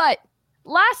 But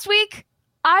last week,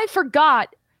 I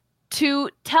forgot to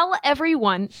tell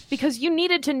everyone, because you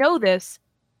needed to know this,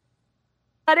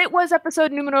 that it was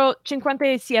episode numero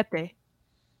 57.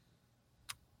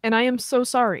 And I am so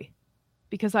sorry,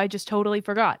 because I just totally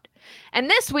forgot. And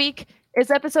this week is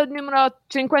episode numero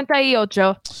 58.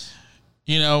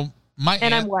 You know,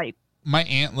 I'm white. My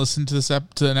aunt listened to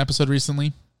to an episode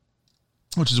recently,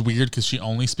 which is weird because she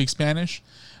only speaks Spanish.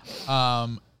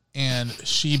 And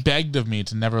she begged of me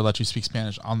to never let you speak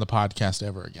Spanish on the podcast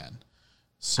ever again.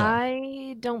 So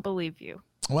I don't believe you.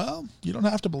 Well, you don't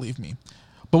have to believe me.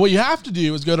 But what you have to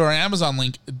do is go to our Amazon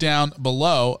link down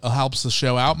below. It helps the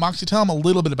show out. Moxie, tell them a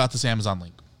little bit about this Amazon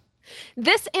link.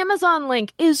 This Amazon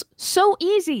link is so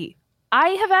easy. I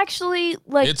have actually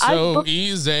It's so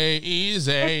easy.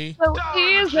 It's so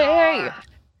easy.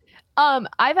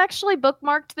 I've actually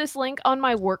bookmarked this link on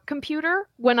my work computer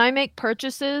when I make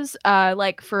purchases,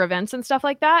 like for events and stuff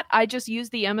like that. I just use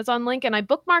the Amazon link and I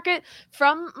bookmark it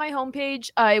from my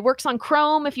homepage. It works on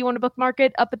Chrome if you want to bookmark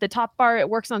it up at the top bar. It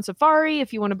works on Safari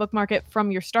if you want to bookmark it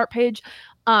from your start page.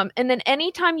 And then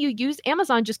anytime you use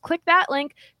Amazon, just click that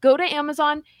link, go to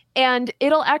Amazon, and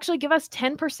it'll actually give us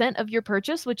 10% of your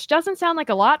purchase, which doesn't sound like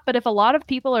a lot, but if a lot of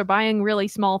people are buying really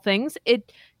small things,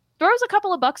 it throws a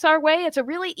couple of bucks our way. It's a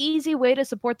really easy way to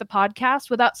support the podcast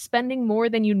without spending more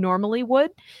than you normally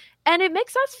would. And it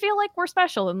makes us feel like we're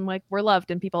special and like we're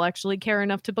loved and people actually care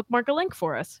enough to bookmark a link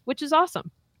for us, which is awesome.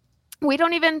 We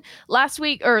don't even last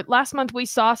month, we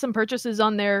saw some purchases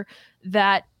on there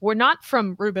that were not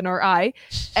from Ruben or I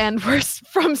and were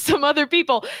from some other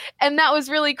people. And that was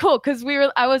really cool because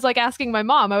I was like asking my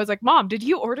mom, I was like, Mom, did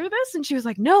you order this? And she was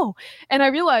like, no. And I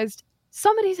realized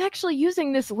somebody's actually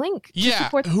using this link to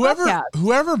support the podcast.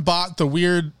 Whoever bought the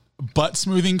weird butt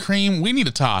smoothing cream, we need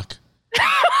to talk.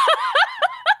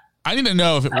 I need to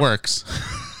know if it works.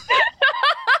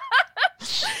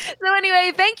 So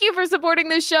anyway, thank you for supporting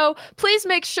this show. Please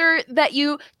make sure that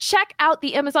you check out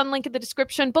the Amazon link in the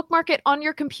description. Bookmark it on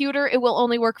your computer. It will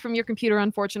only work from your computer,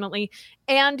 unfortunately.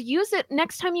 And use it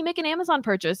next time you make an Amazon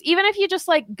purchase. Even if you just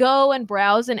like go and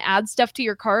browse and add stuff to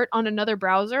your cart on another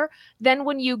browser, then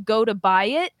when you go to buy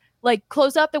it, like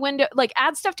close out the window, like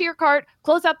add stuff to your cart,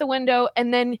 close out the window,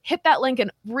 and then hit that link and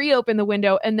reopen the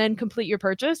window and then complete your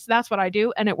purchase. That's what I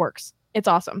do, and it works. It's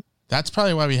awesome. That's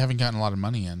probably why we haven't gotten a lot of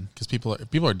money in, because people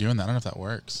are doing that. I don't know if that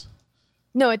works.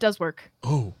 No, it does work.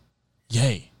 Oh,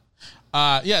 yay.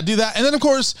 Yeah, do that. And then, of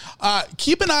course,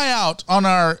 keep an eye out on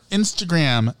our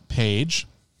Instagram page.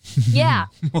 Yeah.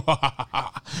 We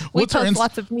What's our post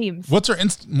lots of memes. What's our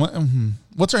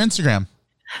Instagram?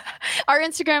 Our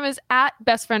Instagram is at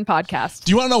Best Friend Podcast.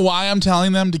 Do you want to know why I'm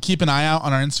telling them to keep an eye out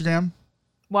on our Instagram?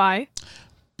 Why?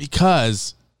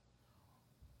 Because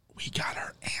we got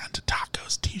our And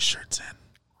Tacos t-shirts in.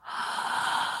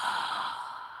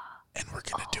 And we're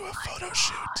going to do a photo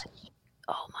shoot.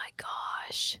 Oh my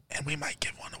gosh. And we might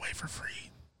give one away for free.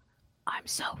 I'm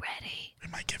so ready. We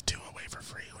might give 2 away for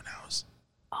free. Who knows?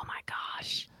 Oh my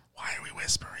gosh. Why are we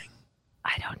whispering?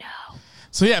 I don't know.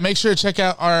 So yeah, make sure to check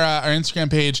out our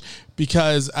Instagram page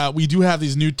because we do have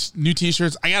these new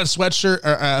t-shirts. I got a sweatshirt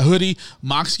or a hoodie.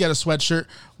 Mox got a sweatshirt.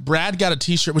 Brad got a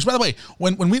t-shirt. Which, by the way,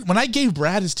 when I gave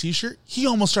Brad his t-shirt, he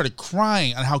almost started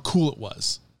crying on how cool it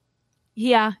was.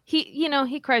 Yeah,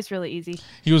 he cries really easy.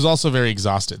 He was also very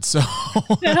exhausted. So, check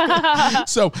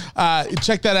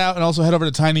that out and also head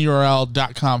over to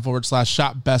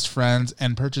tinyurl.com/shop best friends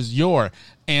and purchase your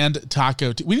And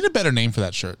Taco. We need a better name for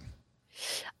that shirt.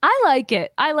 I like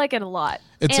it. I like it a lot.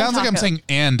 It sounds like I'm saying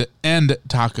and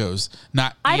tacos,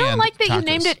 not I don't like that tacos. You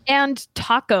named it and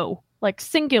taco, like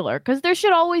singular, because there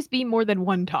should always be more than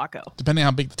one taco. Depending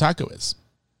on how big the taco is.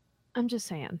 I'm just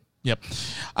saying. Yep.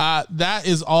 That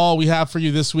is all we have for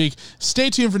you this week. Stay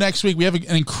tuned for next week. We have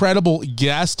an incredible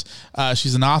guest.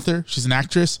 She's an author. She's an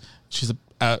actress. She's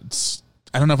I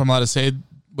don't know if I'm allowed to say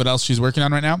what else she's working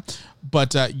on right now,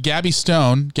 but Gabrielle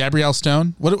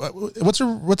Stone. What's her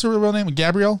real name?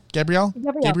 Gabrielle.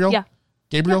 Yeah.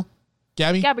 Gabrielle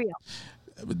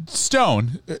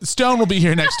Stone will be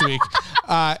here next week.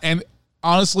 And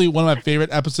honestly, one of my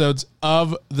favorite episodes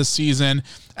of the season.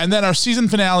 And then our season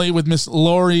finale with Miss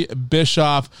Lori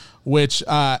Bischoff, which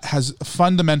has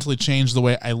fundamentally changed the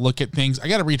way I look at things. I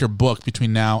got to read her book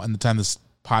between now and the time this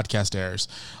podcast airs.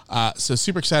 So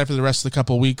super excited for the rest of the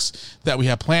couple weeks that we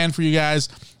have planned for you guys.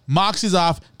 Moxie's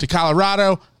off to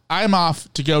Colorado. I'm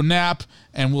off to go nap,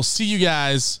 and we'll see you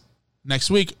guys next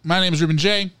week. My name is Ruben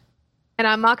J. And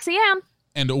I'm Moxie Ann.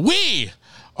 And we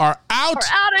are out of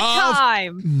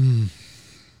time.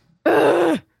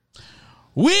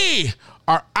 We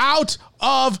are out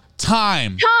of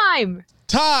time.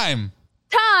 Time.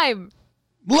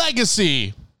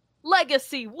 Legacy.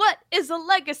 What is a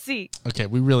legacy? Okay,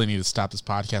 we really need to stop this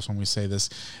podcast when we say this.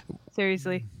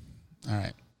 Seriously. All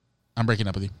right. I'm breaking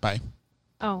up with you. Bye.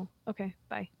 Oh, okay.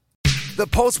 Bye. The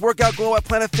post-workout glow at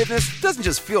Planet Fitness doesn't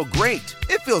just feel great.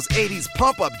 It feels 80s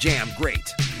pump-up jam great.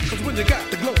 Cause when you got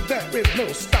the glow, there is no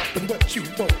stopping what you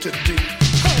want to do.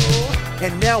 Oh.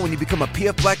 And now when you become a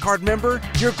PF Black Card member,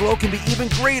 your glow can be even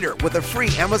greater with a free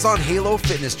Amazon Halo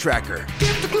fitness tracker.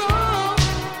 Get the glow.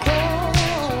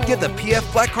 Get the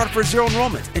PF Black Card for zero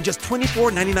enrollment and just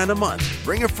 $24.99 a month.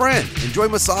 Bring a friend, enjoy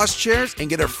massage chairs, and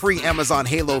get a free Amazon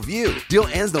Halo View. Deal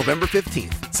ends November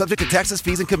 15th. Subject to taxes,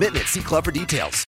 fees, and commitment. See Club for details.